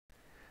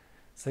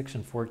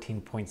Section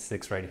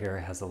 14.6 right here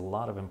has a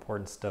lot of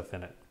important stuff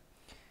in it.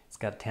 It's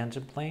got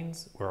tangent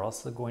planes. We're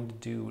also going to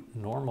do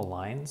normal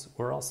lines.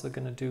 We're also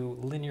going to do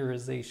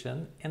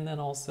linearization and then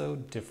also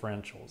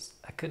differentials.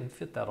 I couldn't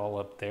fit that all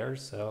up there,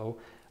 so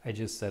I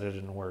just said it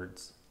in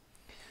words.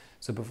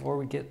 So before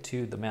we get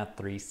to the Math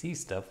 3C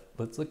stuff,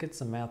 let's look at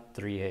some Math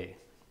 3A.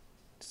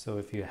 So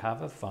if you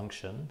have a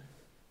function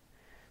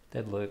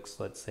that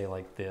looks, let's say,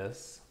 like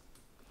this,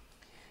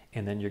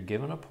 and then you're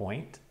given a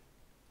point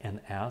and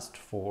asked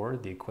for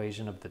the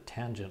equation of the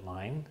tangent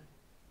line,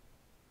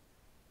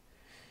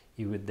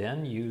 you would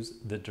then use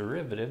the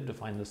derivative to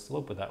find the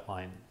slope of that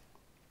line.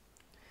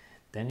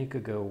 Then you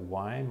could go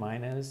y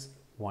minus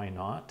y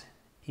naught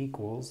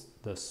equals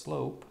the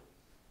slope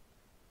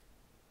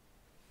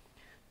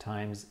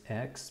times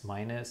x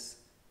minus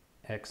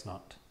x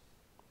naught.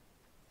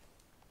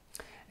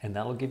 And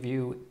that'll give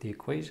you the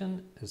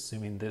equation,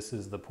 assuming this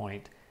is the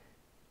point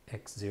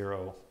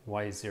x0,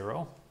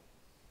 y0.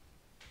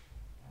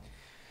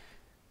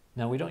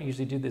 Now we don't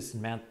usually do this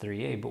in Math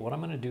 3A, but what I'm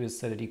going to do is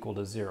set it equal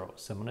to 0.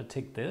 So I'm going to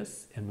take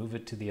this and move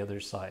it to the other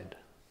side.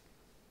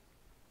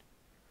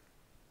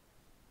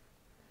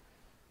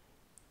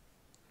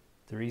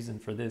 The reason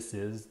for this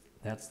is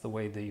that's the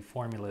way the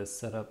formula is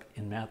set up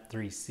in Math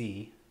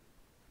 3C.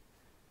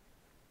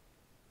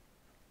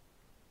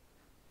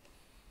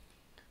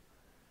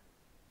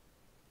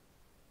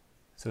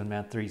 So in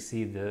Math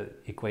 3C, the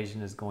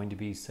equation is going to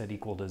be set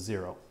equal to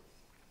 0.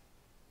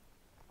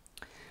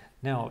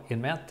 Now, in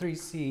Math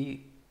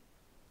 3C,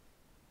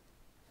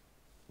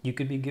 you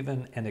could be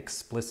given an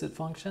explicit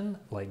function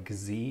like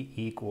z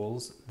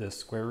equals the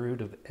square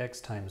root of x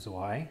times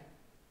y.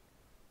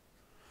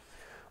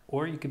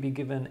 Or you could be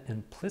given an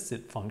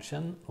implicit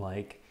function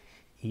like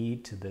e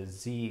to the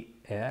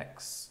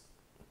zx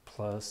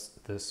plus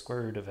the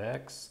square root of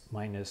x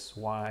minus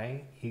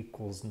y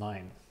equals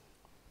 9.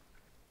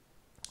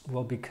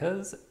 Well,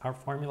 because our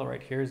formula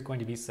right here is going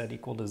to be set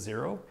equal to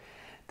 0,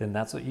 then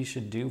that's what you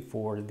should do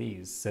for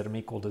these, set them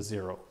equal to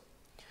 0.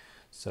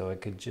 So I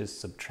could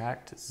just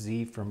subtract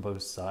z from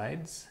both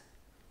sides.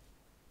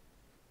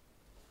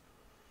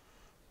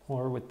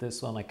 Or with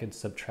this one, I could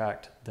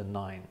subtract the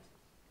 9.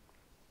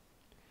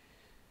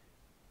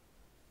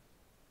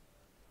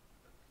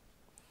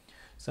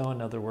 So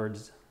in other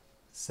words,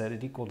 set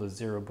it equal to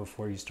 0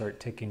 before you start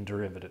taking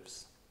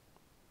derivatives.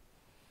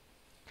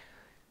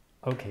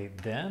 Okay,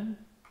 then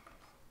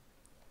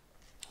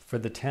for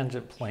the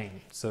tangent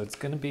plane. So it's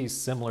going to be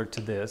similar to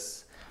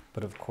this,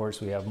 but of course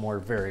we have more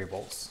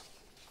variables.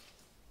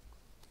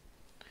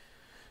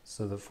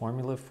 So the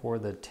formula for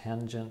the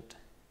tangent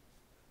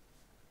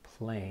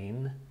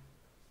plane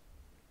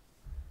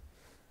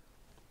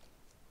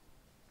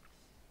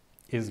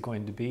is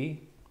going to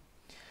be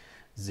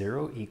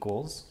 0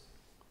 equals,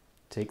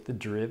 take the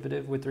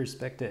derivative with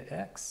respect to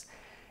x,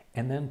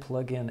 and then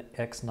plug in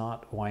x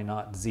naught, y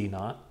naught, z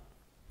naught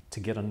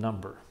to get a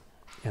number.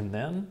 And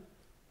then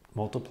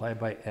multiply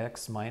by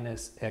x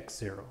minus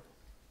x0.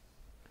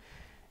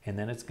 And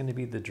then it's going to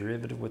be the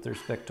derivative with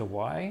respect to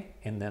y,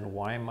 and then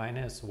y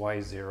minus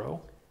y0.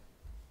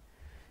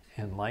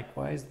 And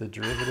likewise, the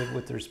derivative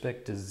with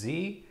respect to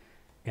z,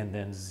 and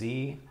then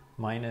z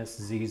minus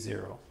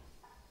z0.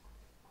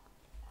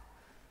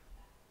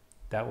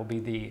 That will be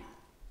the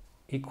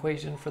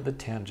equation for the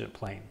tangent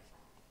plane.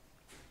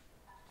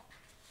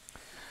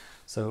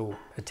 So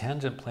a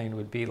tangent plane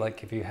would be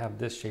like if you have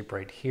this shape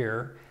right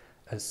here,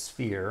 a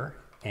sphere,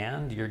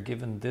 and you're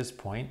given this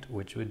point,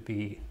 which would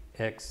be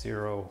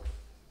x0,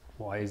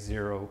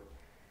 y0,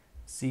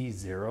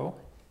 z0.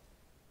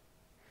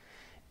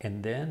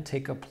 And then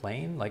take a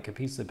plane like a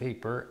piece of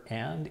paper,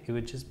 and it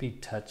would just be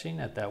touching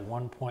at that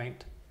one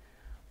point,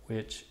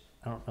 which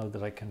I don't know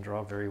that I can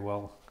draw very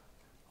well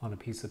on a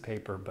piece of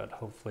paper, but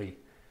hopefully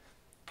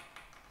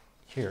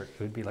here,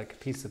 it would be like a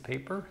piece of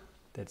paper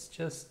that's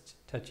just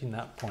touching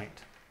that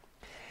point.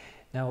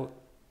 Now,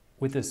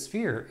 with a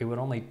sphere, it would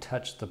only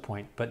touch the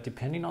point, but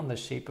depending on the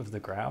shape of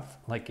the graph,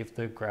 like if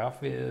the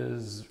graph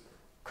is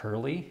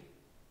curly,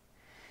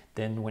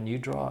 then when you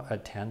draw a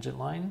tangent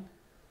line,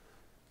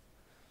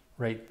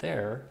 right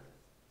there,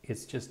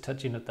 it's just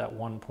touching at that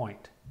one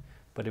point,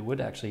 but it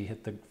would actually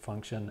hit the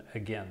function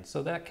again.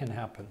 So that can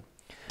happen.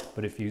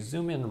 But if you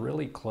zoom in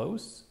really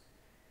close,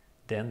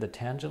 then the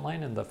tangent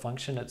line and the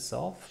function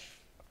itself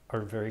are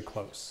very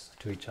close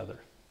to each other.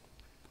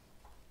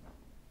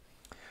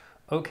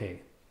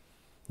 Okay.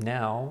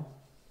 Now,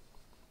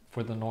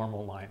 for the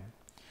normal line.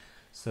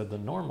 So the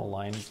normal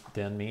line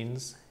then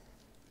means,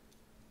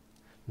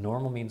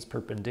 normal means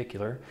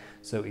perpendicular.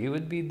 So it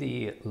would be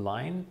the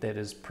line that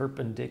is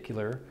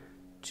perpendicular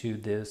to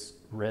this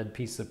red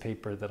piece of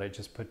paper that I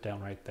just put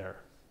down right there.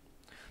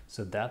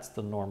 So that's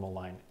the normal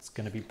line. It's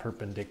going to be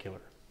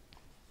perpendicular.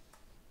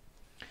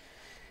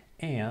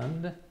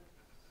 And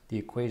the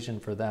equation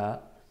for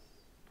that,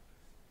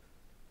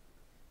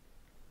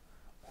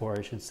 or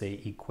I should say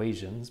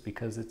equations,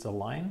 because it's a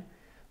line,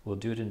 we'll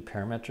do it in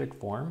parametric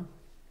form.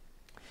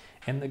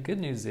 And the good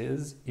news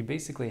is you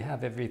basically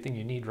have everything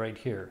you need right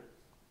here.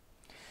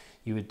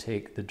 you would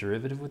take the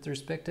derivative with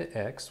respect to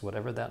x,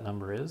 whatever that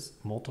number is,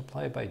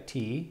 multiply by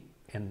t,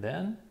 and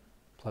then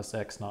plus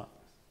x naught.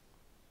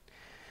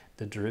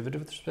 The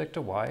derivative with respect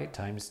to y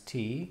times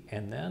t,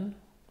 and then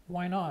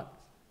y naught.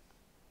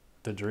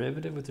 The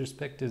derivative with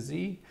respect to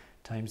z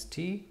times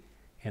t,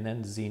 and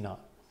then z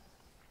naught.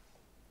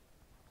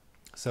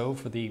 So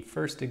for the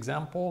first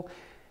example,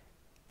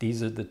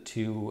 these are the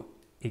two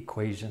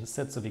equations,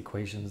 sets of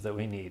equations that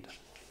we need.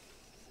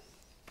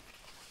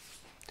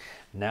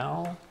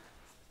 Now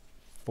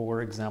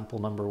for example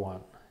number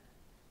 1.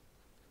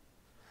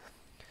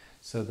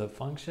 So the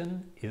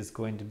function is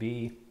going to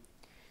be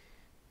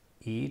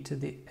e to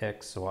the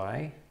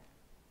xy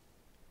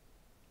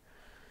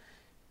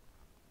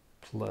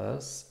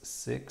plus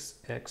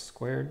 6x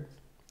squared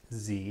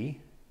z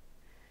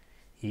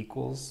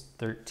equals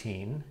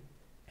 13,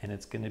 and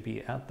it's going to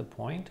be at the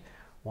point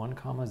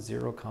 1,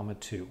 0,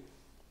 2.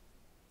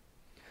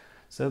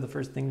 So the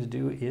first thing to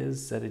do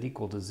is set it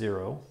equal to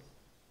 0.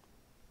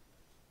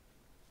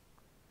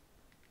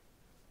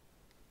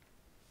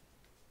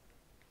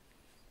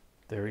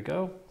 There we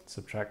go.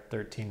 Subtract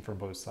 13 from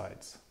both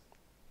sides.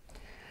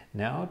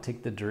 Now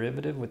take the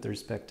derivative with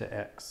respect to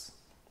x.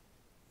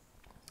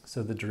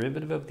 So the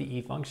derivative of the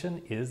e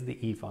function is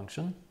the e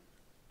function.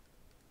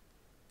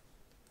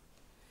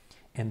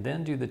 And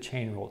then do the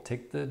chain rule.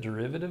 Take the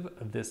derivative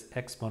of this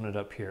exponent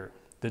up here.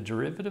 The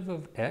derivative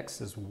of x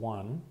is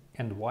 1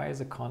 and y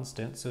is a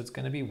constant, so it's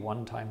going to be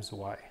 1 times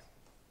y.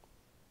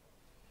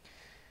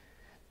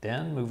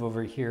 Then move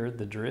over here,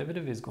 the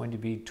derivative is going to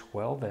be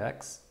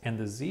 12x, and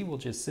the z will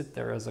just sit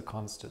there as a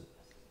constant.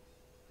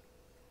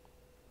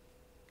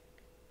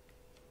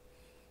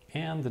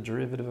 And the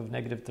derivative of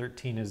negative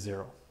 13 is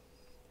 0.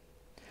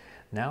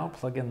 Now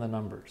plug in the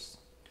numbers,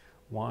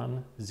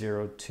 1,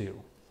 0,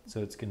 2.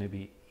 So it's going to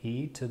be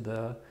e to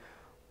the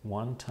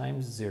 1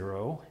 times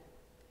 0,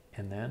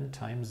 and then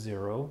times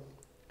 0,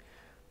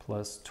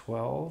 plus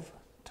 12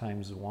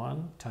 times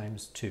 1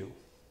 times 2.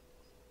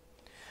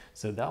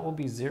 So that will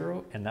be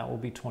 0, and that will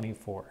be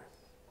 24.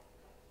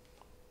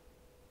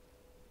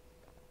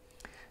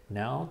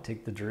 Now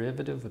take the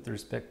derivative with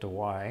respect to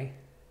y.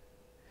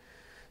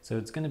 So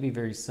it's going to be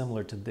very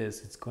similar to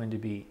this. It's going to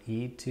be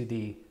e to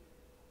the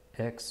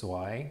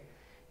xy,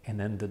 and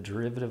then the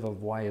derivative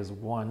of y is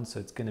 1, so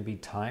it's going to be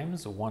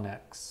times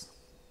 1x.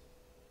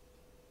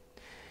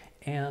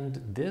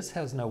 And this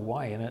has no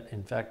y in it.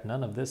 In fact,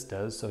 none of this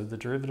does, so the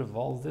derivative of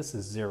all of this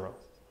is 0.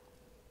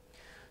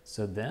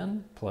 So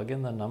then plug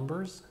in the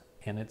numbers,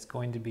 and it's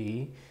going to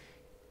be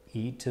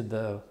e to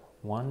the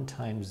 1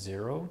 times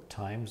 0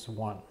 times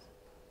 1,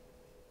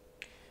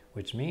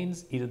 which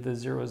means e to the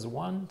 0 is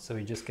 1, so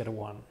we just get a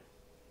 1.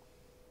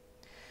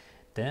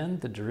 Then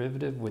the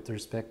derivative with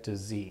respect to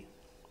z.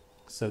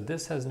 So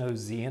this has no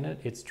z in it,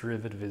 its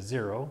derivative is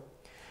 0.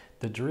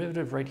 The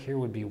derivative right here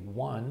would be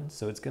 1,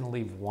 so it's going to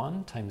leave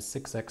 1 times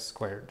 6x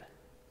squared.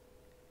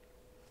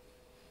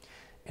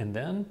 And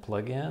then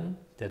plug in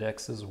that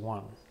x is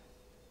 1.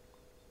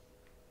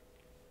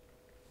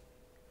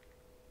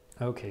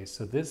 Okay,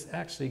 so this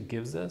actually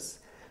gives us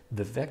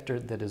the vector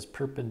that is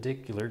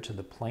perpendicular to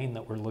the plane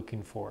that we're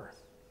looking for.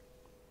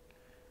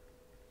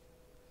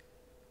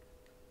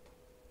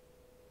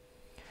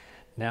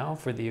 Now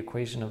for the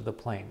equation of the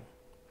plane.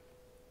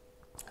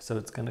 So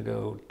it's going to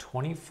go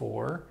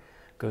 24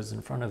 goes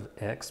in front of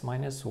x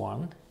minus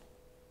 1,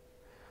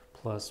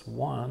 plus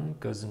 1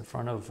 goes in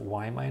front of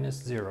y minus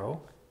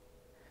 0,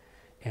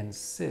 and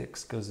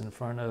 6 goes in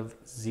front of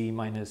z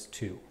minus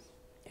 2.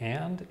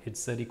 And it's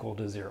set equal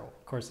to 0.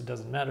 Of course, it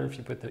doesn't matter if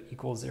you put the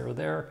equal 0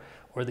 there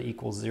or the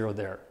equal 0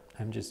 there.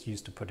 I'm just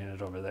used to putting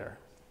it over there.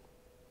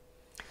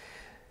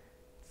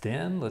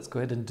 Then let's go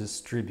ahead and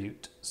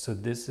distribute. So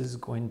this is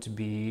going to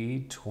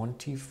be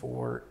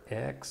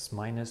 24x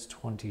minus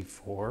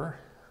 24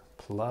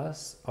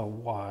 plus a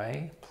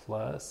y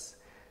plus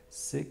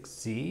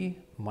 6z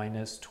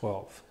minus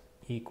 12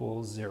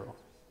 equals 0.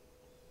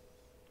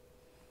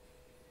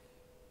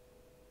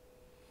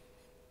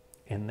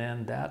 And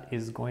then that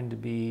is going to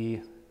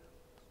be,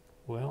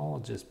 well, I'll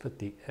just put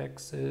the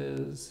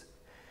x's,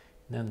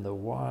 then the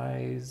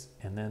y's,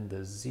 and then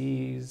the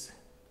z's.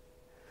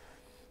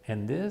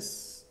 And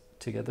this,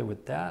 together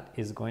with that,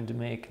 is going to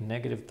make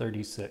negative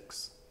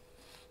 36.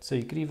 So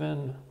you could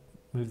even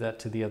move that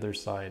to the other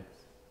side.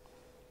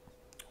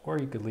 Or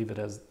you could leave it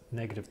as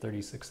negative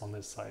 36 on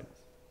this side.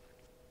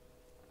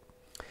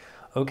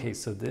 Okay,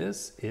 so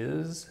this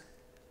is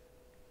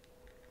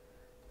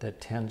the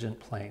tangent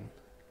plane.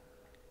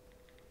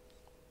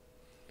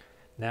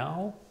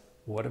 Now,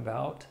 what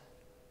about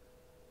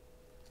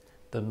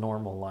the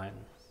normal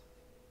line?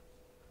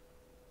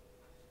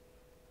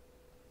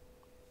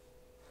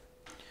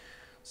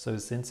 So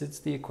since it's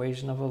the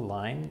equation of a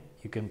line,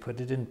 you can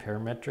put it in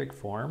parametric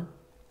form.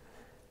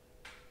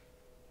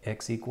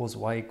 X equals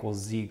y equals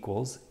z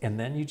equals, and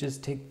then you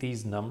just take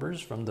these numbers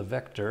from the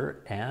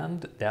vector,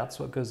 and that's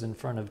what goes in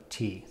front of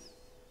t.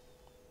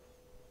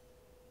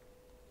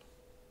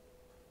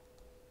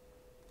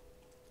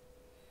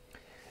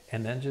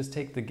 And then just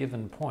take the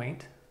given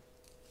point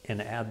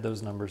and add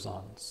those numbers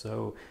on.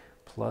 So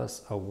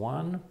plus a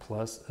 1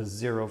 plus a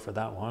 0 for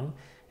that one,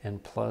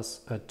 and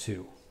plus a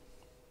 2.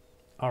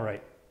 All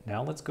right,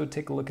 now let's go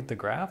take a look at the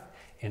graph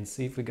and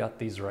see if we got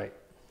these right.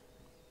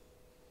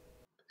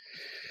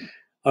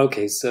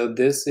 Okay, so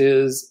this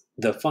is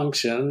the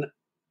function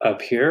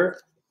up here.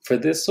 For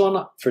this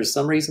one, for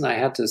some reason, I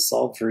had to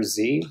solve for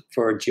z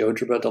for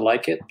GeoGebra to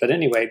like it. But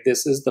anyway,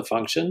 this is the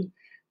function.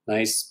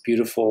 Nice,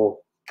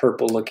 beautiful,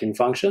 purple-looking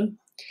function.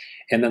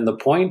 And then the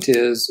point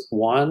is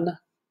 1,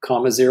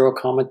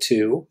 0,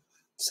 2.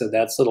 So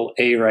that's little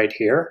a right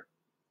here.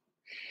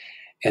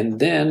 And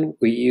then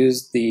we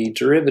use the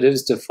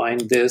derivatives to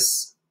find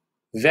this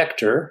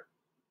vector.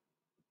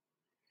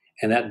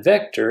 And that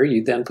vector,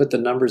 you then put the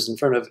numbers in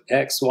front of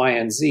x, y,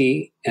 and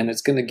z, and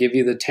it's going to give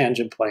you the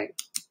tangent plane.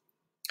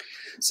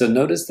 So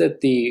notice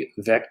that the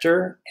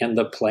vector and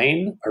the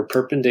plane are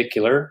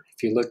perpendicular.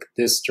 If you look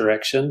this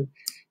direction,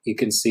 you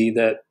can see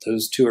that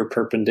those two are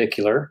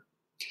perpendicular.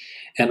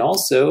 And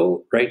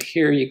also, right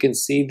here, you can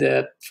see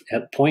that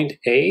at point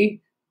A,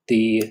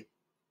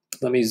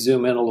 let me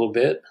zoom in a little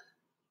bit.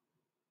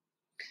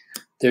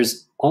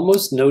 There's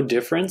almost no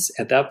difference.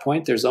 At that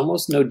point, there's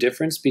almost no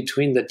difference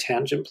between the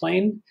tangent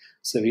plane.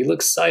 So if you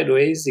look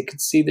sideways, you can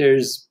see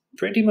there's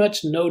pretty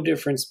much no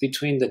difference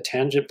between the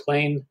tangent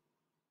plane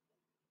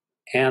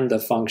and the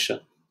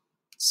function.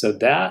 So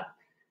that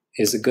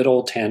is a good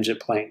old tangent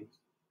plane.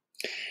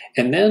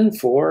 And then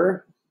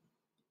zoom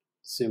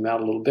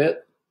out a little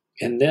bit,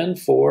 and then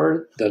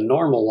for the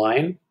normal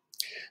line,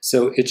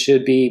 so it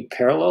should be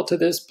parallel to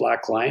this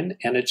black line,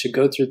 and it should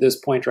go through this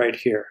point right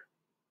here.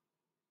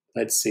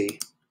 Let's see.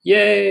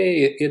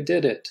 Yay, it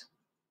did it.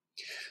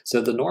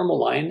 So the normal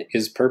line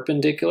is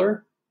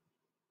perpendicular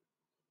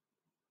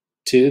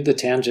to the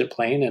tangent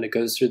plane, and it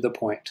goes through the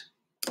point.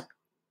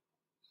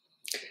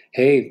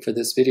 Hey, for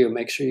this video,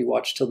 make sure you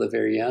watch till the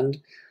very end,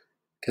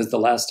 because the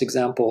last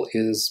example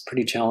is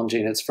pretty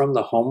challenging. It's from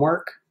the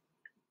homework,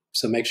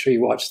 so make sure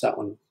you watch that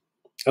one.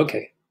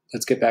 Okay,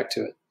 let's get back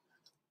to it.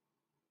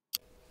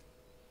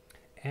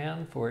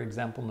 And for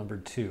example number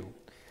 2,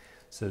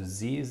 so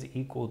z is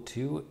equal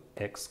to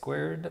x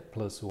squared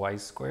plus y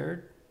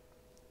squared.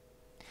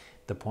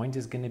 The point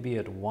is going to be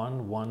at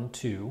 1, 1,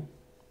 2.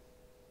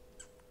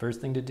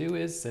 First thing to do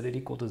is set it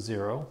equal to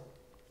 0.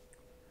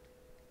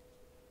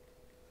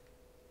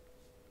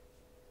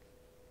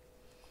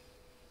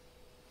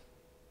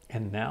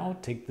 And now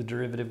take the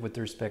derivative with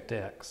respect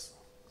to x.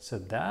 So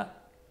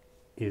that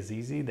is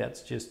easy,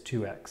 that's just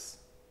 2x.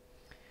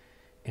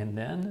 And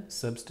then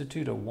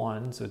substitute a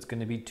 1, so it's going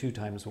to be 2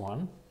 times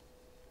 1.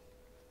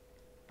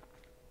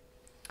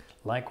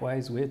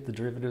 Likewise with the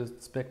derivative with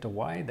respect to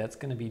y, that's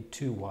going to be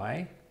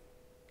 2y.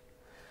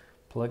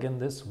 Plug in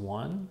this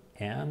 1,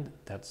 and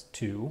that's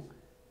 2.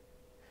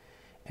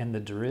 And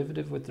the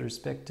derivative with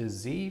respect to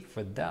z,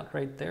 for that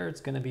right there, it's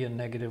going to be a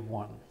negative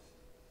 1.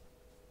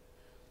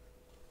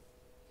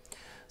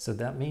 So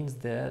that means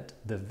that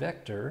the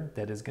vector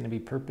that is going to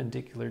be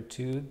perpendicular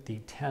to the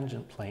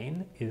tangent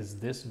plane is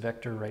this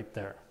vector right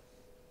there.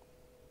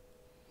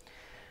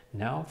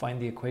 Now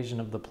find the equation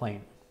of the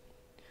plane.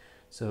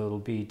 So it'll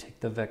be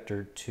take the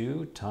vector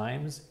 2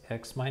 times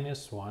x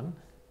minus 1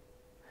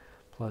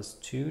 plus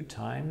 2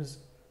 times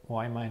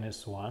y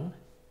minus 1,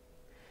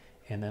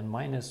 and then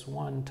minus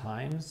 1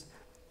 times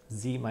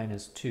z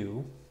minus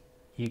 2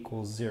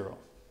 equals 0.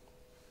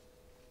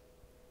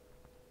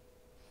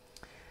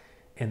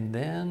 And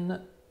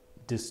then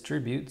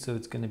distribute, so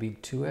it's going to be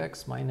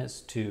 2x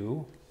minus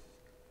 2,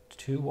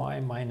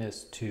 2y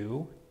minus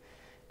 2,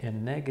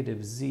 and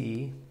negative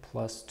z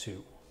plus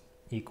 2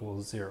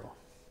 equals 0.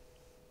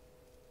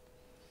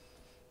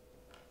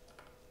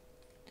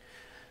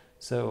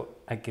 So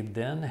I could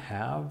then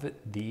have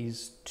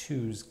these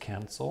 2's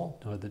cancel,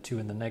 or the 2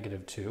 and the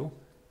negative 2.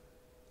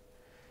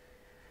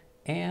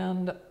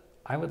 And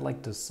I would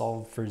like to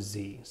solve for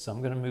z. So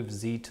I'm going to move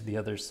z to the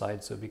other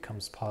side so it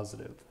becomes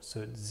positive.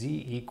 So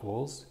z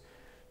equals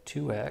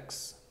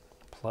 2x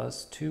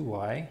plus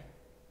 2y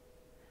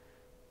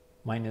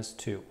minus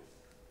 2.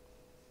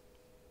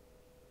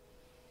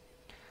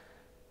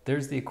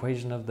 There's the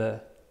equation of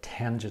the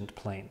tangent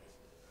plane.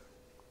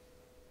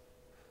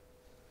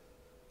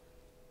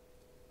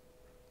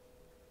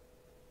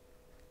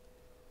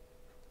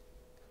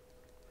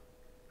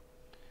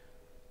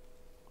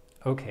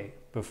 Okay,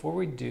 before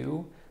we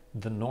do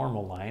the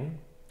normal line,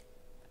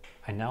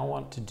 I now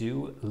want to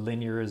do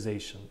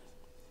linearization.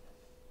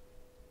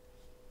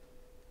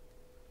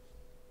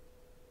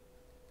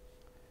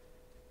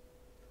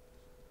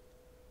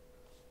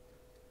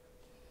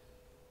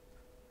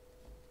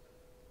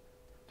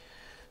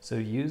 So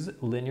use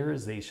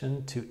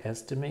linearization to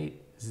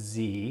estimate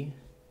z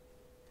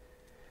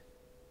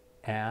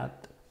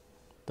at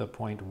the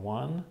point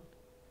 1,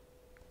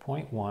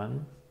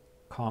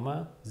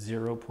 comma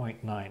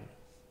 0.9.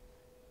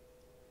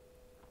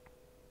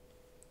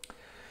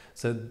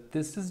 So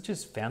this is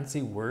just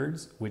fancy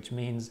words, which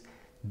means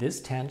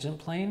this tangent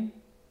plane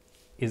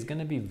is going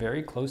to be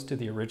very close to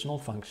the original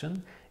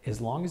function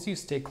as long as you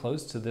stay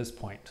close to this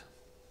point.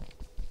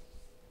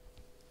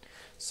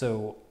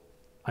 So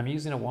I'm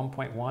using a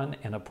 1.1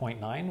 and a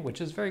 0.9,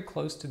 which is very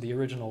close to the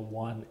original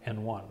 1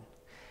 and 1.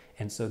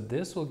 And so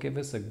this will give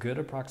us a good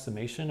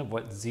approximation of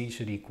what z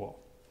should equal.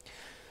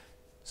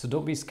 So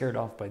don't be scared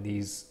off by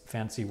these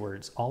fancy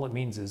words. All it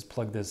means is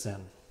plug this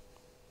in.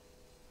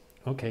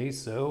 Okay,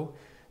 so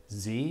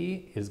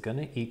z is going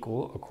to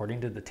equal,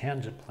 according to the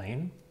tangent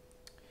plane,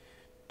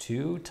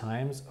 2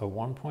 times a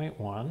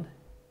 1.1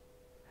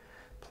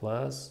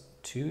 plus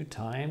 2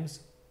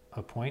 times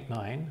a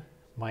 0.9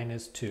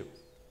 minus 2.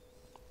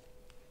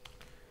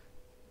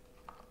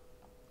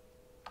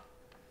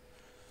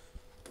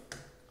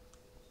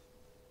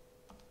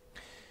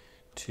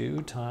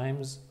 Two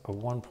times a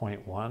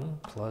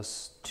 1.1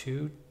 plus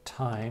 2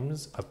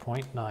 times a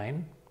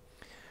 0.9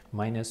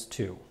 minus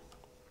 2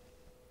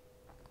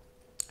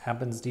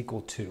 happens to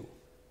equal 2.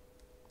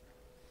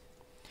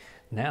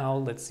 Now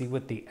let's see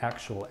what the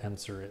actual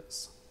answer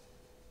is.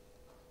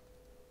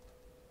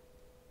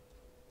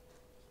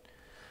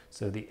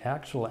 So the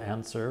actual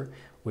answer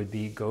would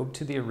be go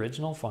to the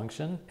original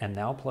function and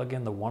now plug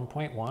in the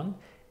 1.1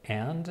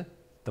 and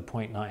the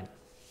 0.9.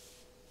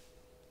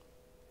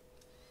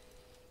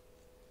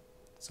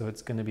 So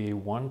it's going to be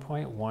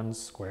 1.1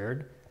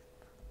 squared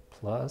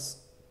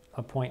plus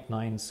a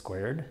 0.9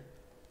 squared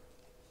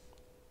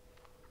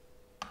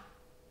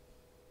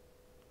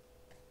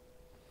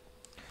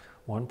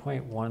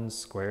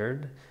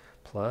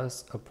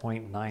plus a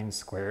 0.9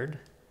 squared.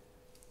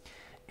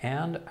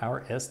 And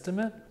our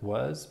estimate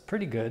was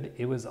pretty good.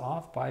 It was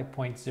off by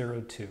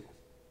 0.02.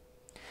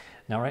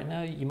 Now right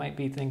now you might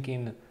be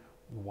thinking,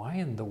 why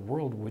in the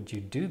world would you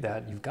do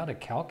that? You've got a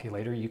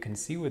calculator, you can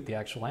see what the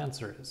actual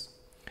answer is.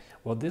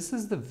 Well, this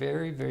is the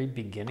very, very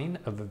beginning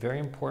of a very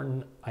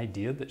important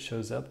idea that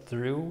shows up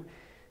through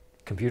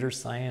computer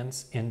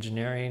science,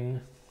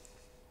 engineering,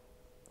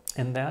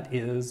 and that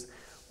is,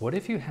 what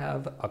if you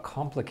have a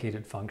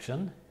complicated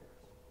function?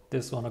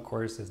 This one, of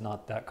course, is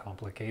not that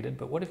complicated,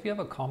 but what if you have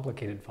a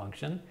complicated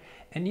function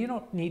and you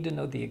don't need to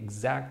know the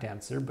exact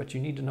answer, but you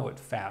need to know it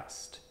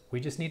fast?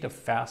 We just need a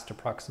fast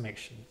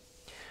approximation.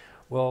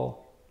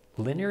 Well,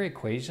 linear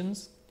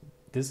equations,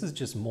 this is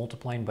just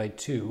multiplying by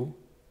 2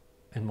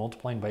 and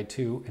multiplying by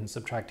 2 and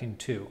subtracting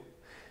 2.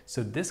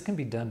 So this can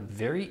be done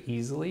very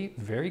easily,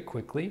 very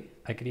quickly.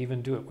 I could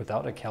even do it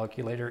without a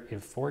calculator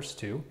if forced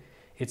to.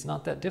 It's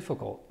not that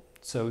difficult.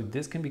 So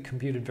this can be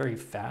computed very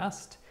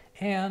fast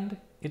and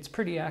it's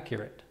pretty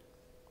accurate.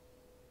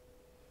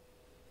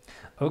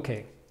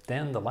 Okay,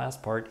 then the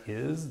last part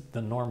is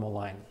the normal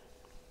line.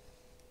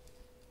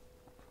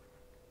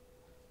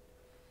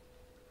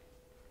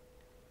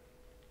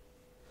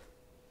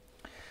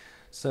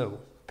 So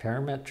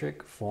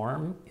parametric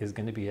form is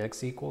going to be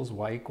x equals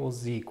y equals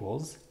z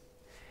equals,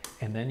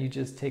 and then you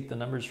just take the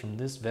numbers from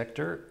this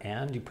vector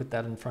and you put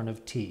that in front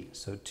of t.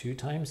 So 2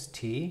 times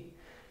t,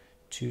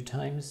 2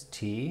 times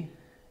t,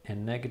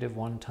 and negative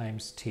 1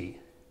 times t.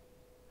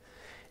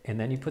 And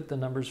then you put the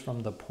numbers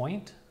from the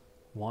point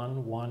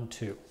 1, 1,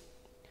 2.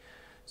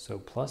 So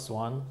plus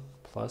 1,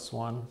 plus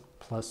 1,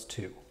 plus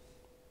 2.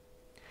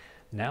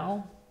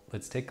 Now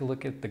let's take a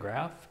look at the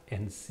graph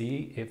and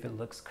see if it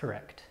looks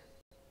correct.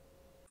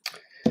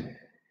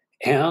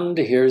 And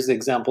here's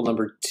example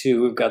number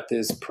 2. We've got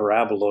this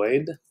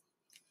paraboloid.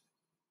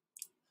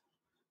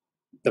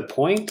 The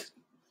point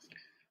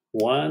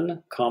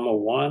 1,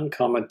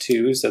 1,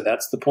 2, so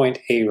that's the point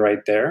A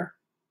right there.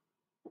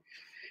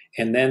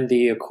 And then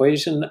the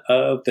equation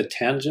of the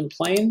tangent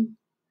plane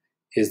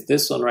is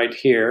this one right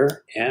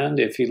here. And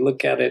if you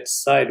look at it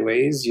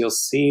sideways, you'll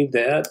see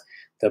that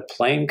the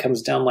plane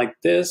comes down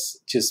like this,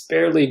 just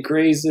barely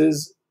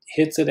grazes,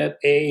 hits it at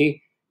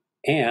A.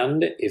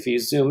 And if you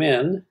zoom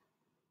in,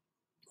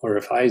 or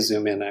if I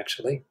zoom in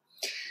actually,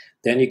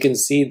 then you can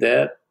see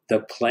that the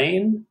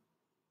plane,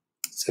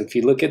 so if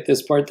you look at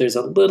this part, there's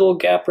a little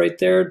gap right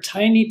there,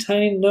 tiny,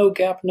 tiny, no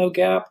gap, no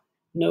gap,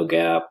 no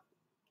gap,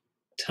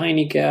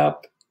 tiny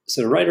gap.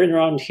 So right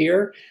around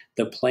here,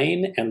 the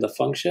plane and the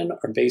function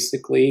are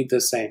basically the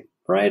same,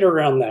 right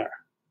around there.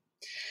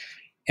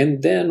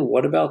 And then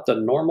what about the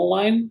normal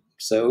line?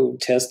 So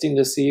testing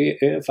to see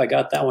if I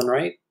got that one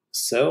right.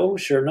 So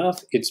sure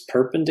enough, it's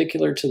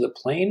perpendicular to the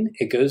plane.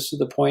 It goes to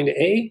the point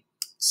A.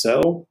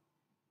 So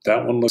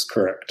that one looks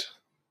correct.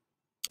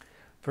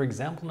 For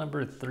example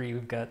number 3,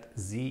 we've got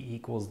z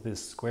equals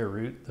this square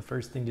root. The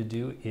first thing to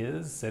do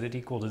is set it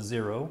equal to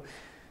 0.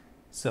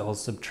 So I'll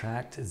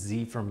subtract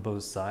z from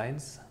both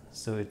sides.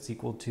 So it's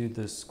equal to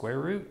the square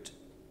root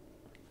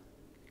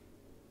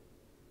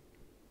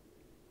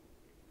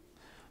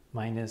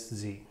minus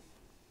z.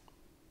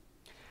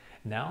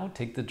 Now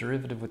take the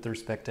derivative with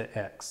respect to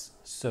x.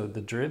 So the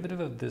derivative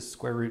of this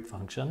square root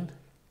function,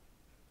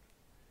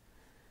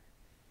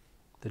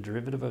 the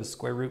derivative of a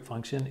square root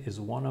function is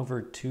 1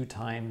 over 2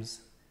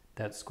 times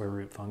that square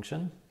root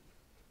function.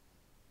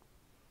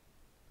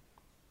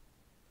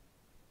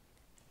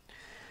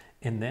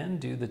 And then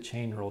do the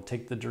chain rule.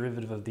 Take the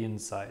derivative of the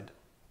inside.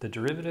 The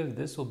derivative of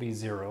this will be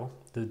 0.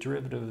 The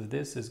derivative of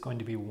this is going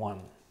to be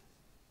 1.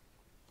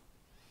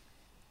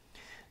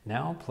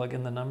 Now plug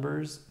in the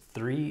numbers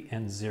 3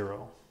 and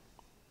 0.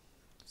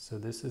 So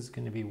this is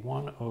going to be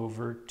 1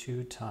 over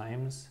 2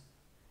 times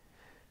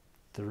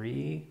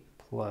 3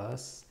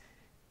 plus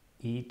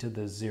e to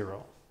the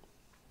 0.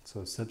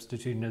 So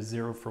substituting a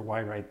 0 for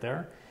y right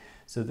there.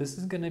 So this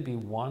is going to be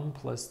 1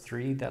 plus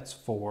 3, that's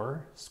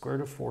 4. Square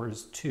root of 4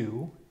 is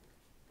 2.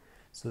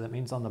 So that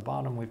means on the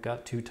bottom we've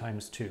got 2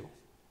 times 2.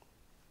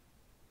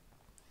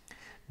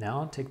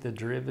 Now take the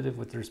derivative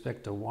with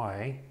respect to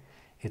y.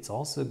 It's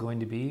also going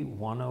to be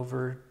 1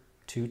 over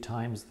 2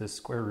 times the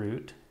square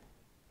root.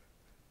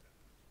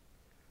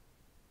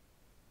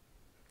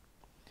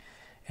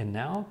 And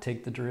now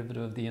take the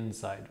derivative of the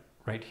inside.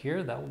 Right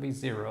here, that will be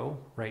 0.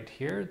 Right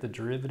here, the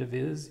derivative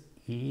is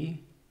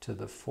e to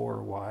the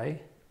 4y.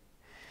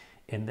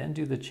 And then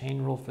do the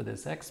chain rule for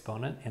this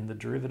exponent, and the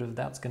derivative of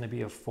that's going to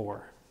be a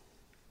 4.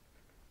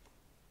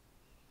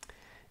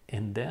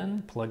 And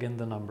then plug in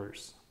the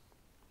numbers.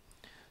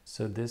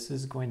 So this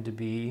is going to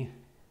be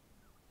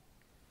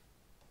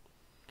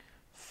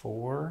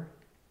 4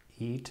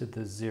 e to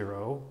the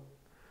 0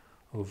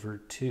 over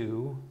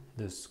 2,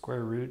 the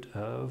square root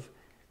of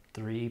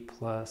 3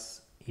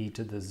 plus e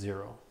to the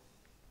 0.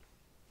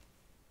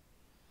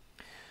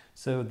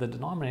 So the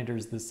denominator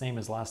is the same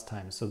as last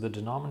time. So the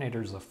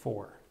denominator is a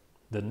 4.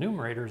 The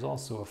numerator is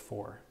also a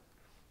 4.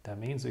 That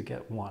means we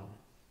get 1.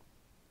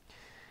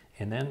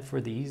 And then for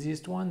the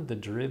easiest one, the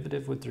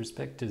derivative with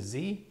respect to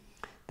z,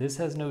 this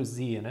has no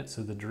z in it,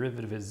 so the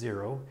derivative is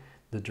 0.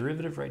 The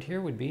derivative right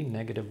here would be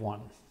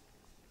 -1.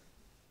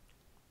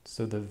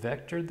 So the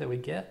vector that we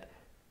get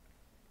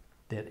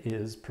that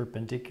is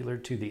perpendicular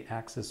to the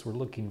axis we're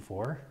looking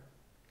for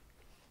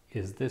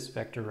is this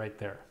vector right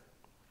there.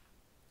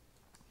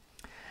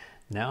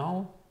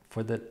 Now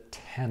for the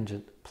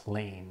tangent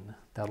plane,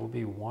 that'll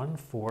be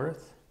 1/4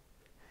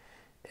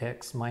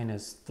 x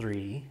minus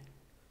 3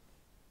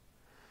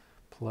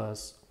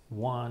 plus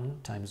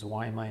 1 times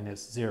y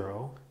minus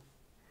 0,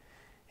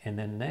 and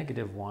then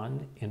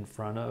 -1 in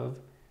front of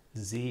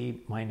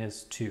z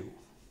minus 2,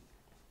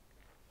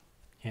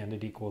 and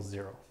it equals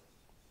 0.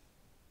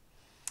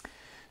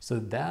 So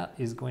that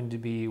is going to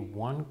be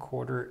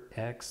 1/4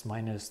 x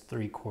minus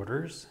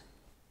 3/4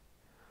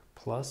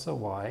 plus a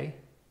y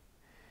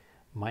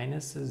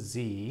minus a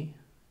z,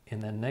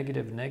 and then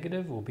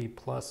negative will be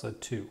plus a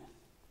 2.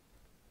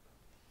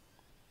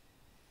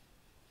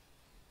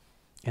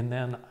 And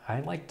then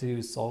I like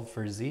to solve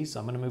for z, so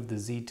I'm going to move the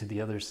z to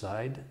the other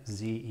side.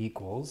 Z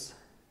equals,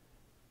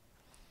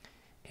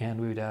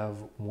 and we would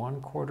have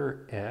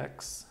 1/4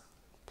 x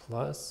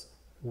plus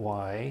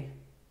y,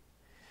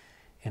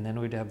 and then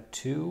we'd have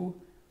 2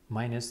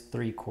 minus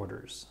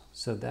 3/4.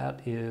 So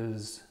that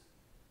is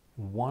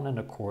 1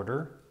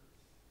 1/4,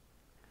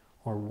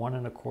 or 1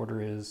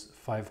 1/4 is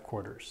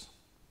 5/4.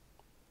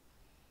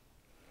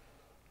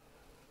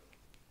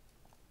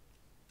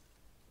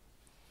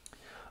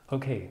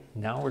 Okay,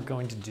 now we're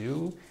going to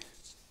do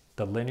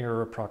the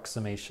linear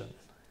approximation.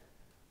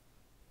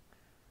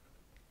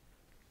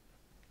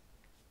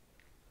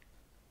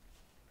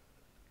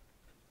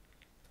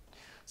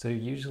 So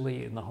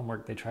usually in the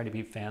homework they try to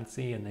be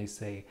fancy and they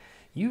say,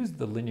 use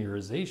the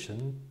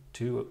linearization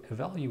to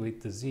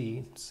evaluate the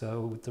z.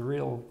 So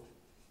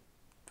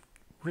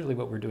really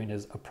what we're doing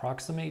is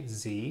approximate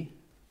z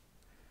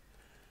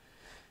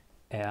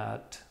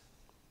at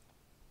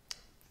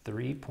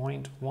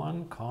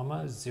 3.1,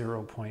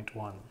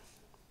 0.1.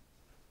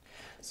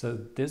 So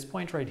this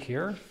point right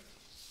here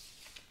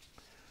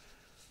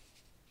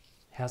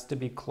has to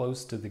be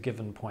close to the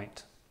given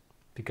point,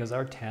 because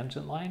our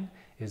tangent line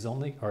is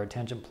only, or our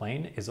tangent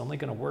plane is only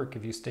going to work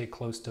if you stay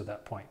close to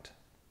that point.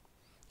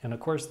 And of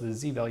course the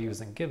z value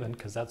isn't given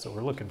because that's what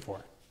we're looking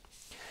for.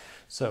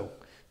 So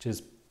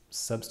just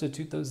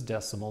substitute those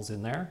decimals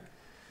in there.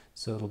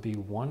 So it'll be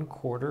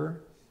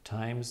 1/4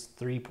 times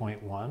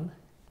 3.1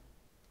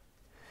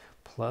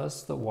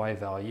 plus the y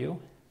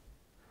value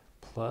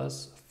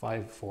plus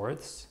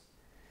 5/4,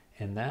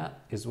 and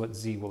that is what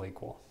z will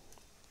equal.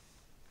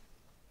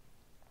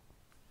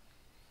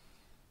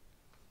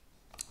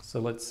 So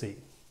let's see.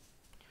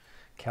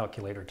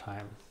 Calculator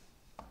time.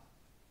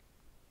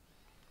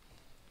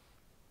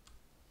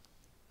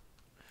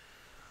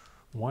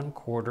 One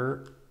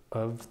quarter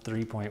of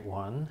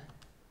 3.1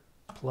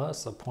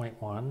 plus a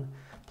 0.1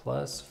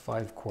 plus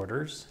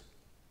 5/4.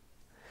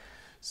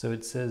 So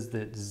it says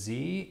that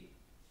z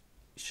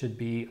should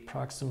be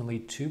approximately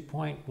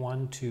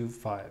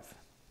 2.125.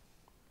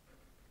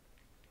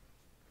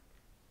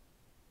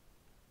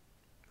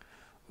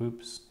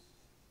 Oops.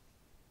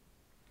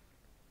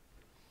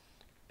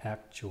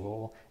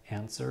 Actual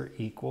answer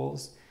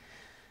equals,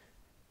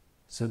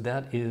 so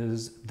that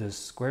is the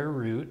square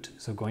root.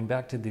 So going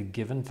back to the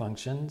given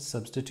function,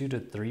 substitute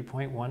a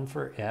 3.1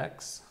 for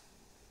x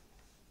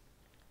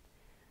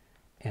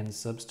and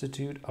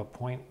substitute a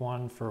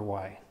 0.1 for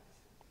y.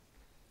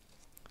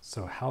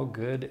 So how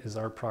good is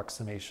our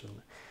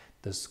approximation?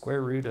 The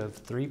square root of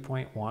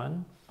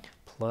 3.1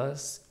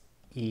 plus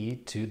e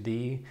to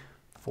the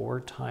 4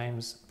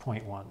 times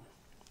 0.1.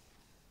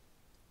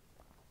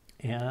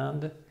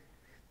 And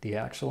the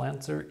actual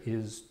answer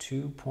is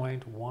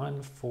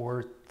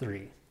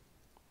 2.143.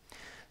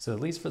 So at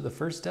least for the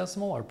first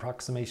decimal, our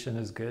approximation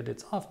is good.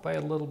 It's off by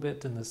a little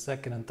bit in the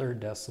second and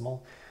third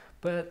decimal,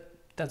 but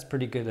that's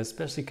pretty good,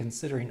 especially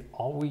considering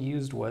all we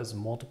used was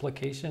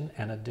multiplication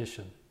and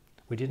addition.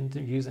 We didn't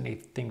use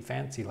anything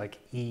fancy like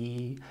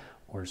e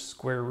or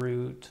square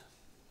root.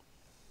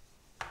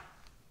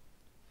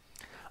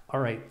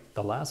 All right,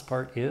 the last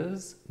part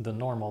is the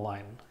normal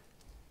line.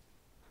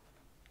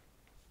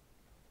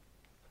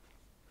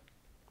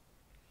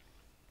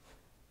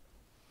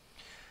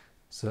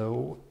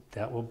 So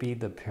that will be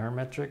the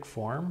parametric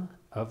form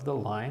of the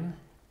line,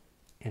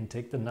 and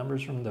take the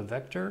numbers from the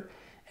vector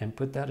and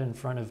put that in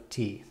front of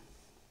t.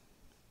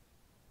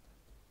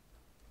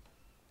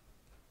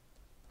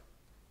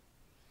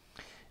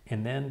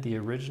 And then the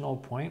original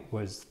point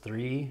was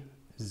 3,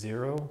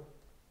 0,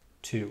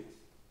 2.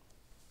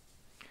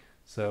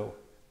 So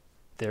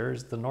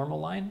there's the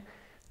normal line.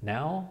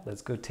 Now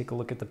let's go take a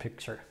look at the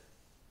picture,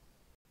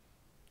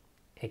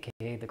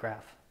 aka the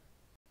graph.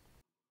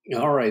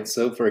 All right,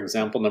 so for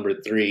example number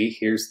 3,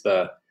 here's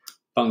the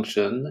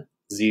function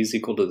z is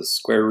equal to the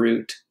square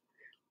root.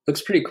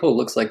 Looks pretty cool.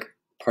 Looks like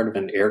part of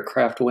an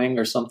aircraft wing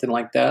or something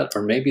like that,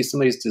 or maybe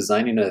somebody's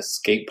designing a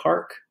skate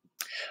park.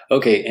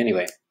 Okay,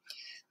 anyway,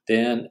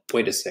 then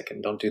wait a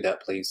second. Don't do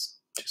that, please.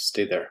 Just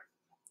stay there.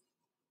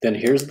 Then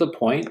here's the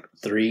point,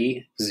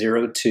 3,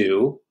 0,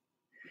 2.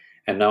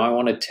 And now I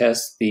want to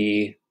test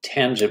the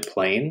tangent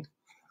plane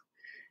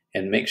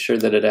and make sure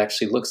that it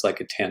actually looks like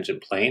a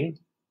tangent plane.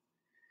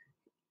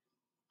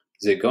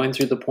 Is it going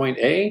through the point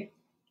A?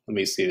 Let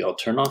me see. I'll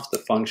turn off the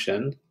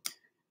function.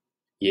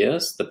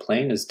 Yes, the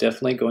plane is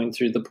definitely going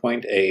through the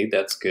point A.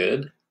 That's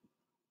good.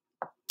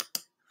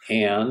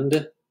 And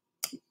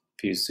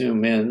if you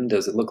zoom in,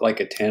 does it look like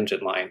a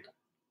tangent line?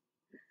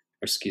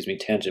 Or excuse me,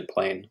 tangent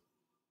plane.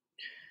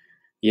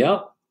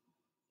 Yep.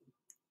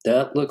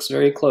 That looks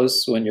very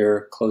close when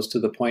you're close to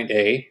the point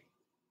A.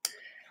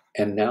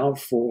 And now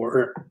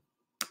for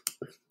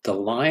the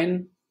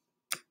line,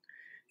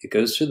 it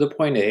goes through the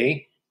point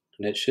A,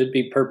 and it should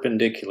be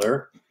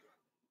perpendicular.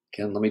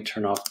 Again, let me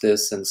turn off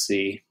this and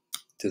see,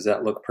 does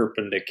that look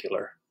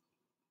perpendicular?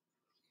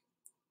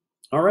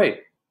 All right,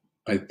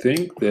 I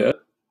think that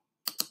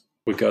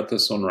we got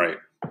this one right.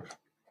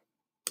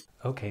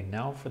 Okay,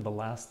 now for the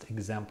last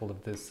example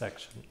of this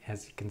section.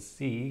 As you can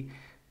see,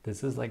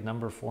 this is like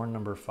number 4 and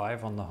number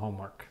 5 on the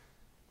homework.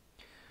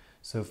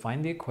 So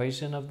find the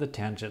equation of the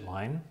tangent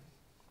line.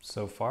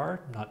 So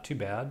far, not too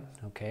bad,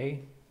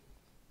 okay?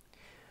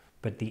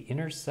 But the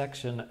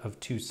intersection of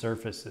two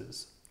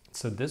surfaces.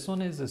 So this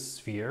one is a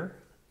sphere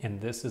and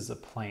this is a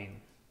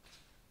plane.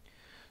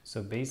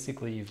 So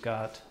basically you've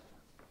got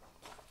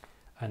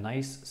a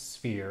nice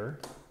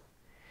sphere,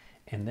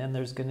 and then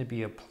there's going to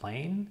be a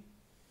plane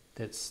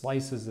that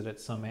slices it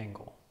at some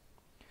angle.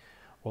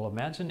 Well,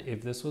 imagine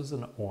if this was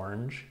an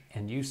orange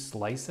and you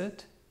slice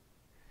it,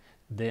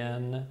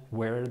 then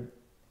where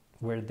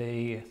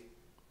they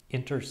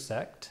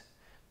intersect,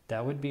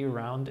 that would be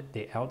around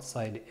the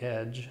outside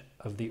edge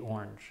of the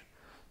orange.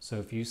 So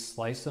if you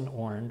slice an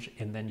orange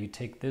and then you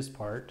take this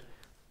part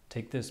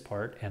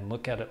and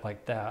look at it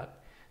like that,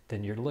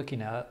 then you're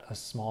looking at a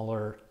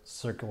smaller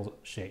circle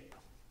shape.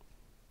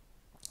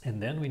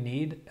 And then we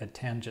need a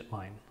tangent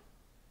line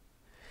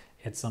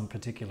at some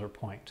particular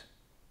point.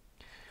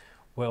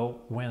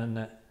 Well,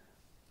 let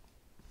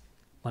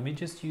me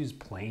just use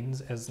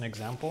planes as an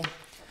example.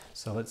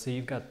 So let's say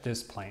you've got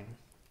this plane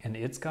and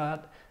it's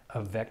got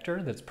a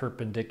vector that's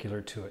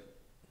perpendicular to it.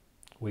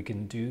 We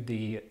can do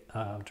the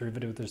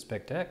derivative with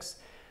respect to x,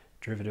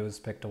 derivative with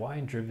respect to y,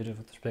 and derivative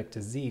with respect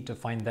to z to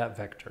find that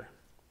vector.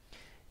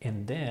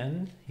 And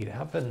then you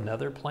have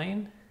another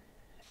plane,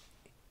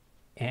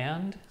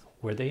 and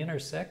where they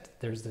intersect,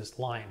 there's this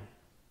line.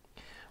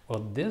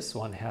 Well, this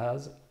one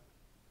has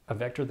a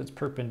vector that's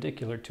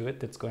perpendicular to it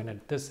that's going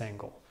at this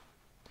angle.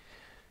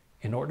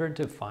 In order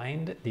to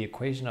find the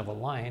equation of a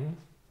line,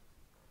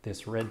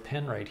 this red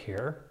pen right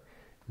here,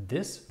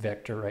 this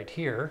vector right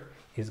here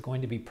is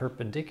going to be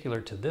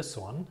perpendicular to this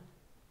one,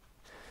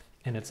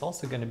 and it's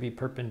also going to be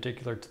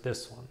perpendicular to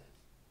this one.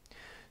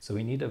 So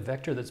we need a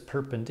vector that's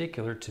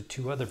perpendicular to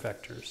two other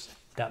vectors.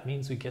 That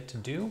means we get to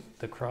do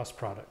the cross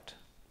product.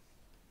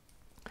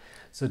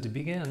 So to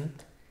begin,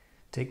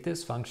 take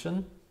this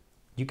function.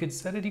 You could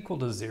set it equal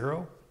to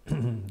 0.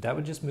 That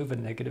would just move a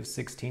negative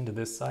 16 to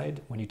this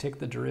side. When you take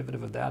the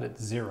derivative of that,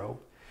 it's 0.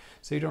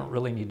 So you don't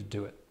really need to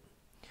do it.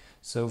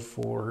 So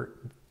for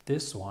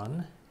this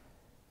one,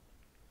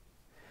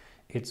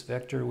 its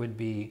vector would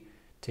be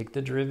take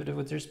the derivative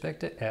with respect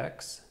to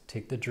x,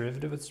 take the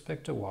derivative with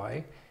respect to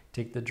y,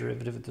 take the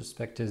derivative with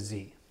respect to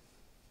z.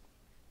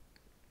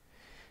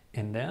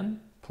 And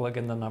then plug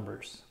in the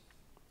numbers.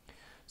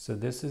 So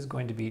this is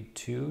going to be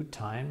 2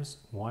 times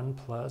 1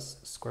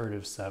 plus square root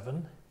of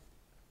 7,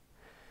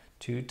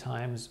 2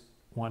 times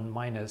 1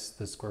 minus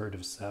the square root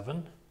of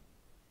 7,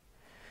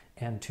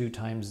 and 2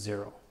 times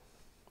 0.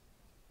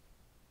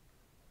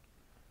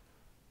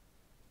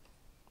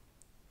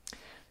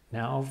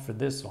 Now for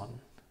this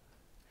one.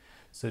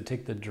 So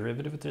take the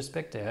derivative with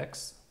respect to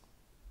x,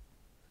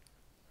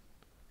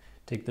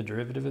 take the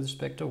derivative with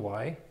respect to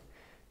y,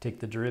 take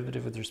the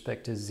derivative with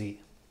respect to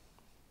z.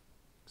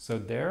 So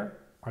there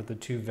are the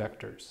two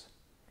vectors.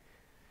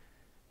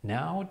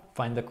 Now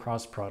find the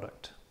cross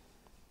product.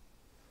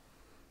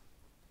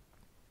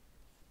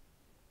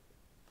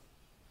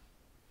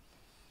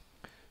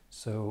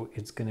 So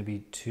it's going to be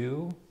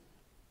 2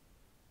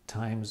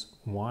 times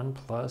 1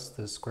 plus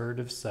the square root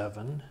of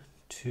 7,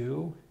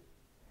 2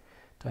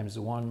 times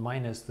 1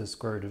 minus the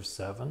square root of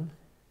 7,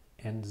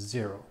 and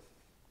 0.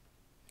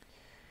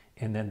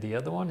 And then the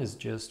other one is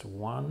just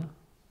 1,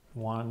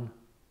 1,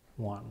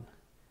 1.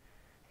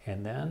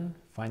 And then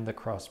find the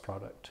cross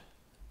product.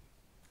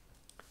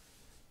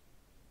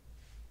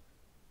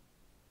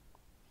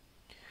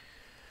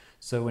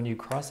 So when you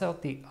cross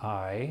out the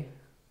I,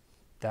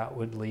 that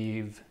would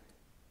leave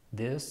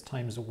this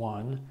times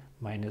 1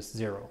 minus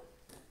 0.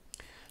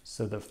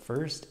 So the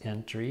first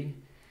entry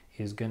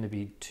is going to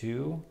be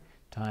 2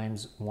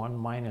 times 1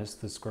 minus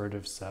the square root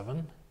of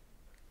 7.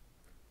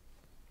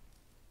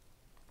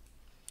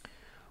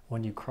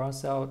 When you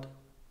cross out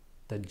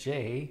the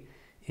j,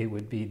 it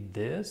would be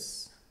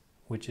this,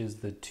 which is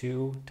the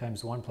 2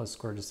 times 1 plus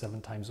square root of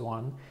 7 times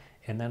 1,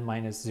 and then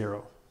minus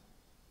 0.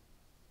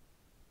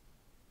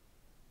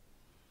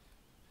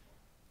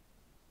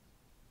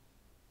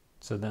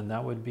 So then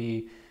that would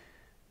be,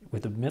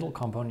 with the middle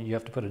component, you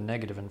have to put a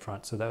negative in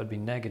front. So that would be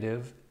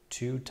negative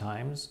 2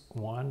 times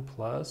 1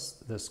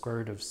 plus the square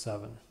root of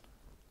 7.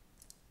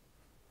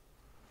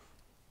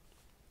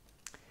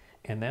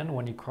 And then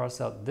when you cross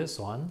out this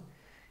one,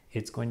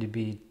 it's going to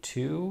be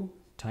 2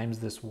 times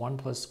this 1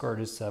 plus square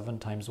root of 7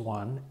 times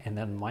 1, and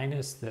then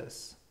minus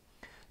this.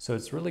 So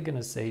it's really going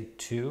to say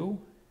 2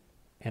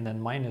 and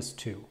then minus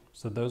 2.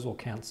 So those will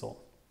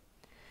cancel.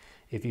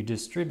 If you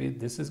distribute,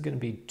 this is going to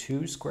be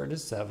 2 square root of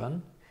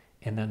 7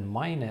 and then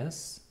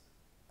minus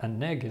a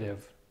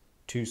negative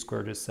 2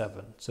 square root of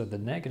 7. So the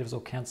negatives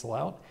will cancel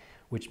out,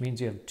 which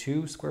means you have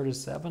 2 square root of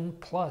 7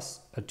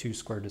 plus a 2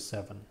 square root of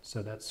 7.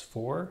 So that's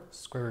 4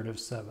 square root of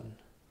 7.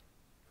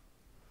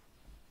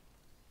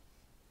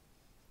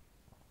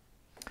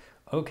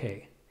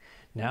 Okay,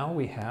 now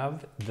we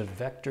have the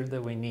vector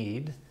that we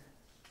need,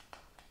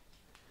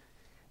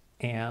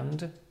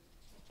 and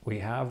we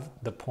have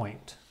the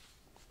point.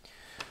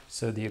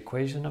 So the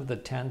equation of the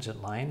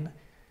tangent line,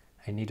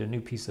 I need a new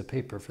piece of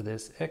paper for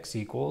this. X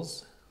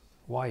equals,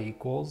 y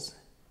equals,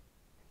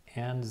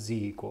 and z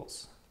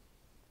equals.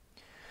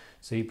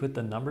 So you put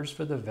the numbers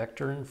for the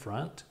vector in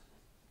front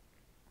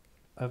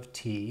of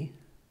t.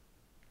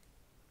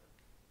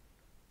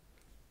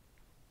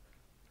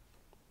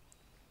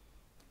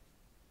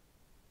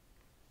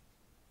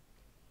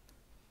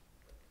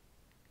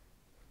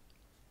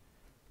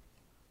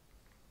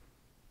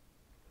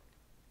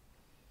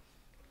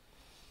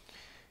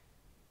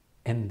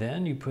 And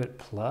then you put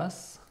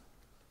plus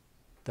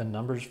the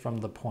numbers from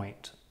the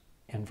point.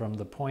 And from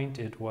the point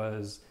it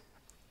was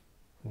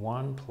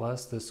 1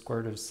 plus the square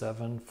root of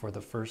 7 for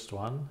the first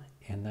one,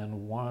 and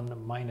then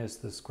 1 minus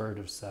the square root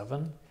of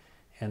 7,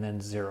 and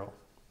then 0.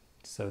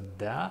 So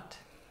that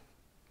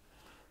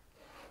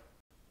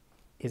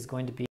is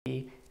going to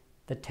be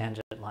the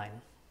tangent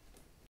line.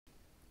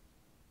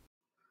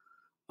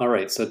 All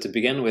right, so to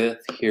begin with,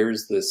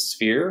 here's the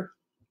sphere.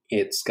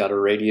 It's got a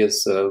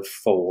radius of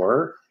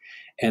 4.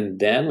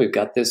 And then we've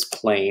got this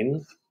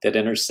plane that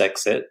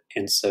intersects it.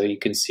 And so you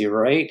can see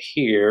right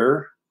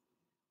here,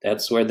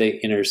 that's where they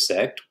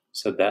intersect.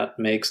 So that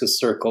makes a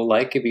circle,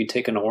 like if you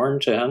take an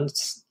orange and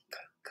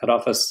cut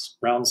off a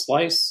round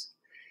slice.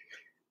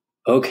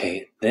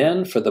 Okay,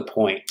 then for the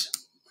point.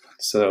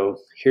 So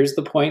here's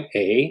the point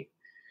A,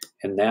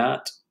 and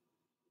that,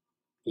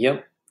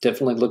 yep,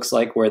 definitely looks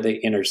like where they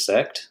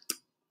intersect.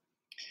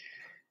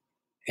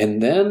 And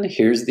then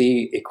here's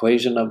the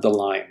equation of the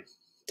line,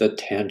 the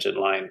tangent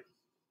line.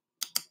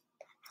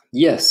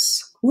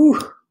 Yes, whew.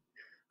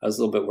 I was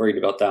a little bit worried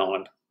about that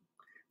one.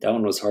 That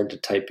one was hard to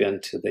type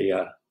into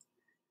the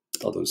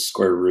all those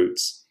square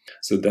roots.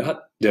 So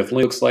that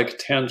definitely looks like a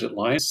tangent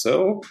line.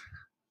 So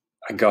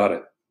I got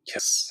it.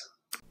 Yes.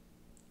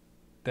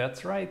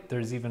 That's right.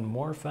 There's even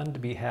more fun to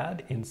be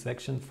had in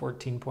section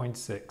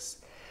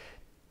 14.6,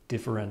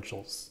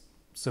 differentials.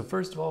 So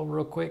first of all,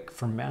 real quick,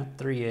 for Math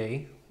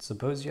 3a,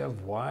 suppose you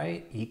have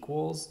y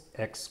equals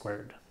x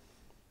squared.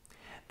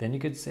 Then you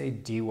could say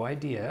dy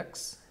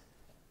dx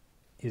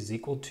is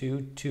equal to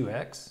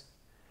 2x,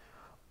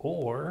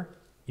 or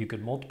you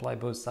could multiply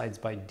both sides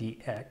by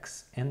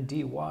dx, and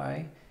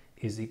dy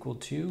is equal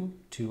to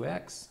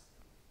 2x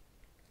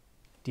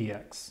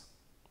dx.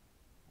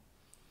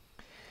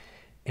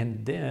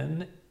 And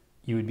then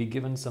you would be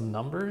given some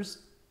numbers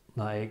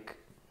like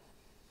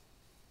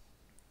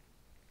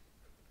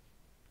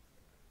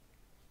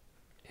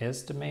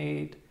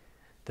estimate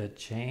the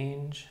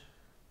change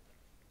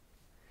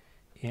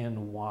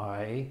in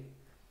y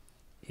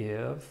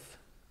if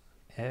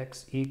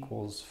x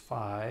equals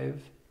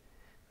 5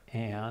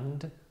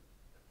 and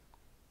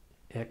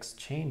x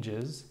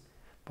changes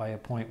by a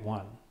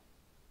 0.1.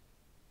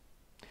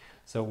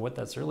 So what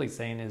that's really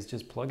saying is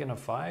just plug in a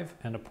 5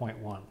 and a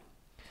 0.1.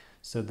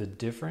 So the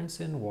difference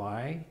in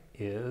y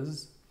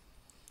is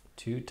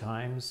 2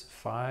 times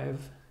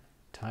 5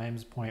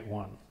 times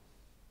 0.1.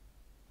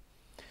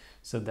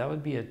 So that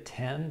would be a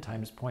 10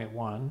 times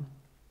 0.1.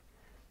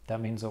 That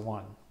means a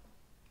 1.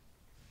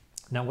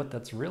 Now what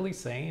that's really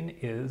saying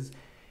is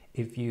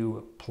if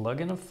you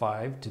plug in a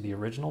 5 to the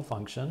original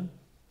function,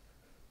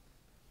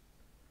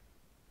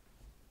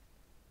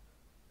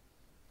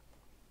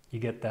 you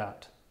get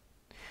that.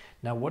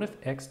 Now what if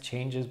x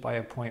changes by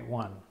a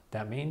 0.1?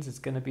 That means it's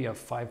going to be a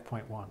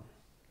 5.1.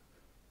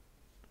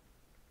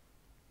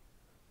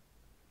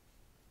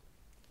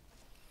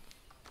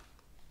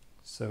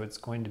 So it's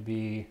going to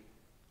be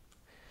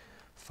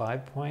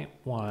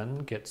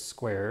 5.1 gets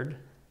squared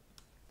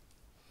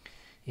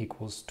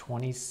equals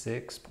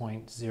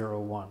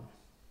 26.01.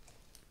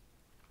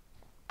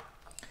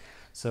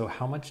 So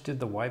how much did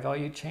the y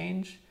value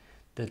change?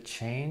 The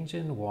change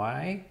in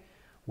y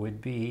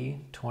would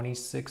be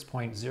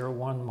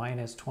 26.01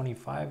 minus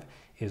 25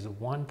 is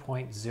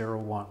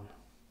 1.01.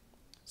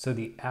 So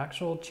the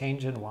actual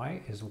change in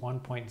y is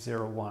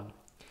 1.01.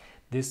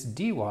 This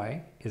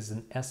dy is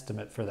an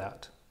estimate for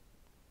that.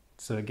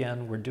 So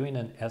again, we're doing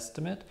an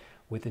estimate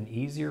with an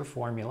easier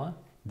formula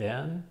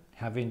than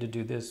having to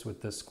do this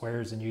with the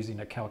squares and using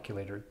a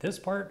calculator. This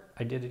part,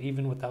 I did it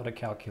even without a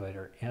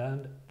calculator,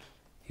 and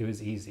it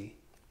was easy.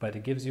 But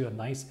it gives you a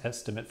nice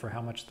estimate for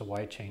how much the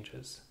y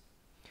changes.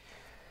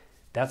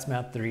 That's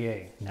Math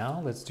 3A.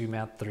 Now let's do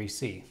Math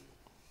 3C.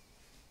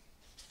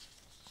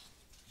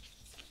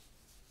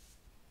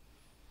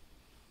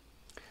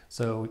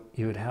 So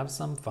you would have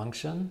some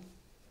function,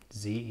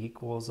 z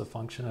equals a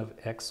function of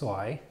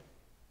xy,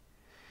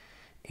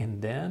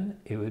 and then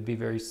it would be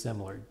very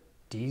similar.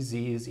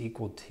 dz is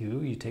equal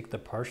to, you take the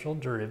partial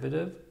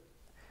derivative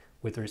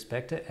with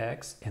respect to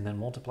x and then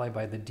multiply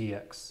by the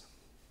dx,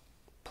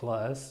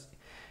 plus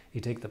you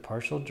take the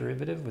partial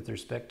derivative with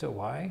respect to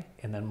y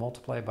and then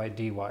multiply by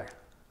dy.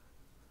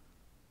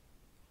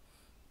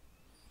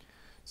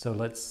 So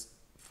let's,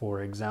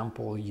 for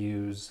example,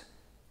 use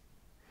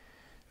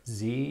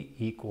z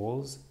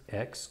equals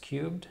x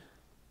cubed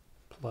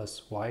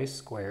plus y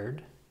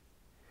squared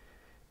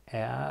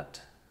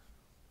at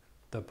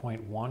the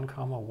point 1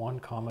 comma 1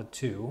 comma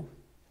 2,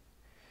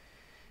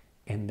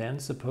 and then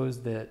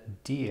suppose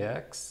that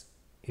dx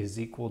is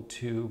equal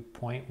to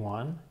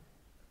 0.1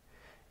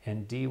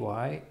 and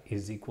dy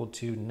is equal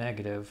to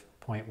negative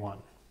 0.1.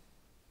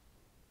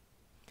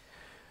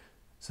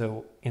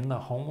 So in the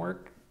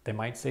homework, they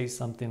might say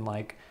something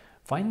like,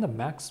 find the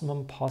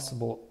maximum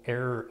possible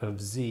error of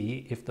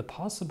z if the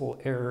possible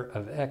error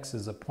of x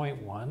is a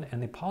 0.1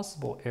 and the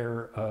possible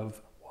error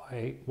of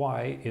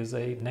y is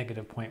a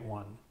negative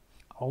 0.1.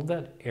 All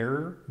that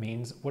error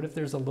means, what if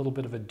there's a little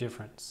bit of a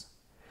difference?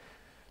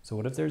 So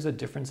what if there's a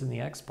difference in the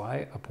x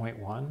by a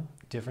 0.1,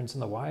 difference in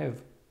the y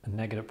of a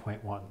negative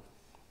 0.1?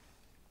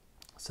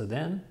 So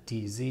then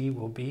dz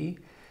will be,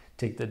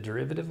 take the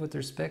derivative with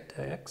respect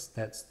to x,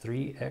 that's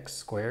 3x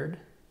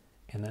squared,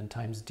 and then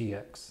times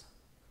dx.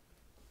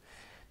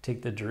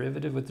 Take the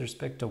derivative with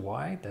respect to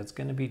y, that's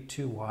going to be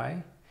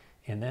 2y,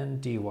 and then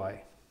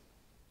dy.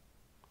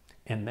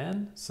 And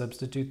then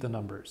substitute the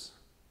numbers.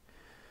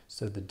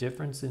 So the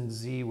difference in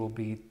z will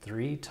be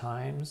 3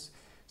 times,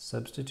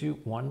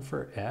 substitute 1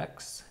 for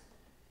x,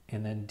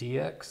 and then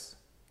dx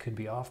could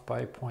be off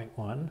by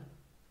 0.1,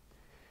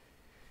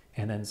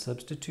 and then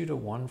substitute a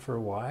 1 for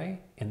y,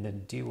 and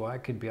then dy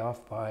could be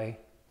off by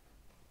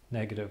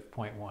negative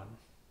 0.1.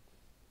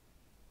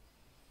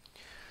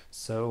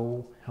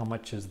 So how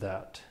much is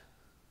that?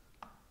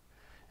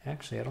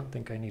 Actually, I don't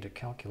think I need a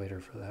calculator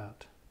for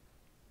that,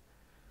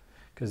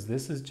 because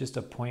this is just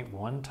a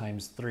 0.1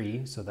 times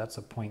 3, so that's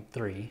a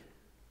 0.3.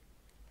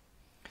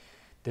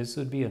 This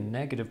would be a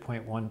negative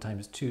 0.1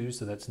 times 2,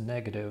 so that's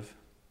negative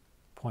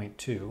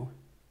 0.2.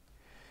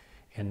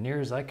 And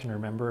near as I can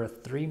remember, a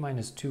 3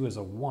 minus 2 is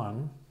a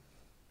 1,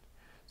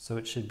 so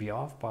it should be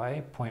off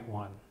by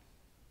 0.1.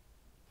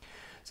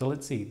 So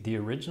let's see, the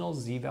original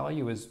z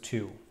value is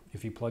 2.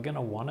 If you plug in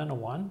a 1 and a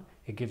 1,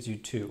 it gives you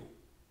 2.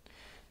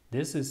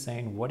 This is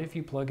saying, what if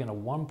you plug in a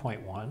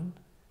 1.1?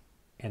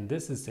 And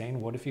this is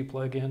saying, what if you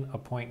plug in a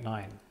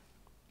 0.9?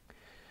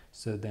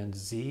 So then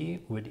z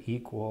would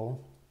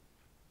equal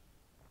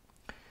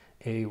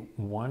a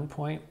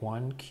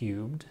 1.1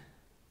 cubed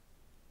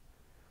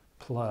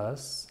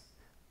plus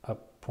a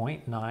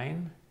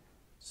 0.9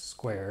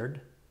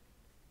 squared,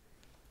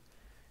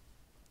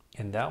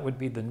 and that would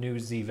be the new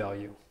z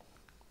value.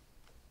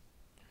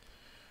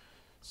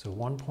 So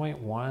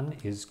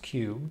 1.1 is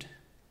cubed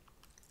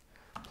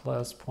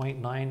plus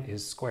 0.9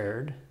 is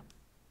squared,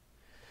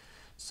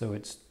 so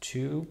it's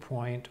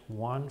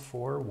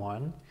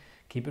 2.141.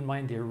 Keep in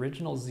mind the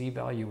original z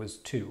value was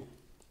 2.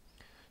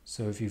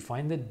 So if you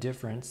find the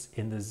difference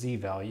in the z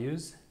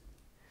values,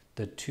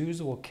 the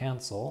 2's will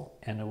cancel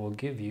and it will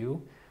give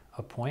you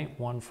a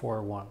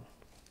 0.141.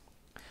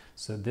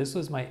 So this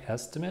was my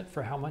estimate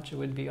for how much it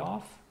would be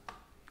off,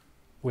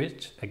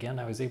 which again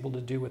I was able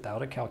to do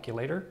without a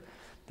calculator.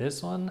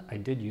 This one I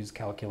did use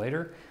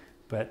calculator,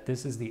 but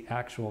this is the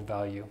actual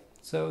value.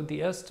 So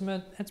the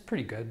estimate, it's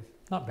pretty good,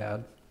 not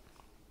bad.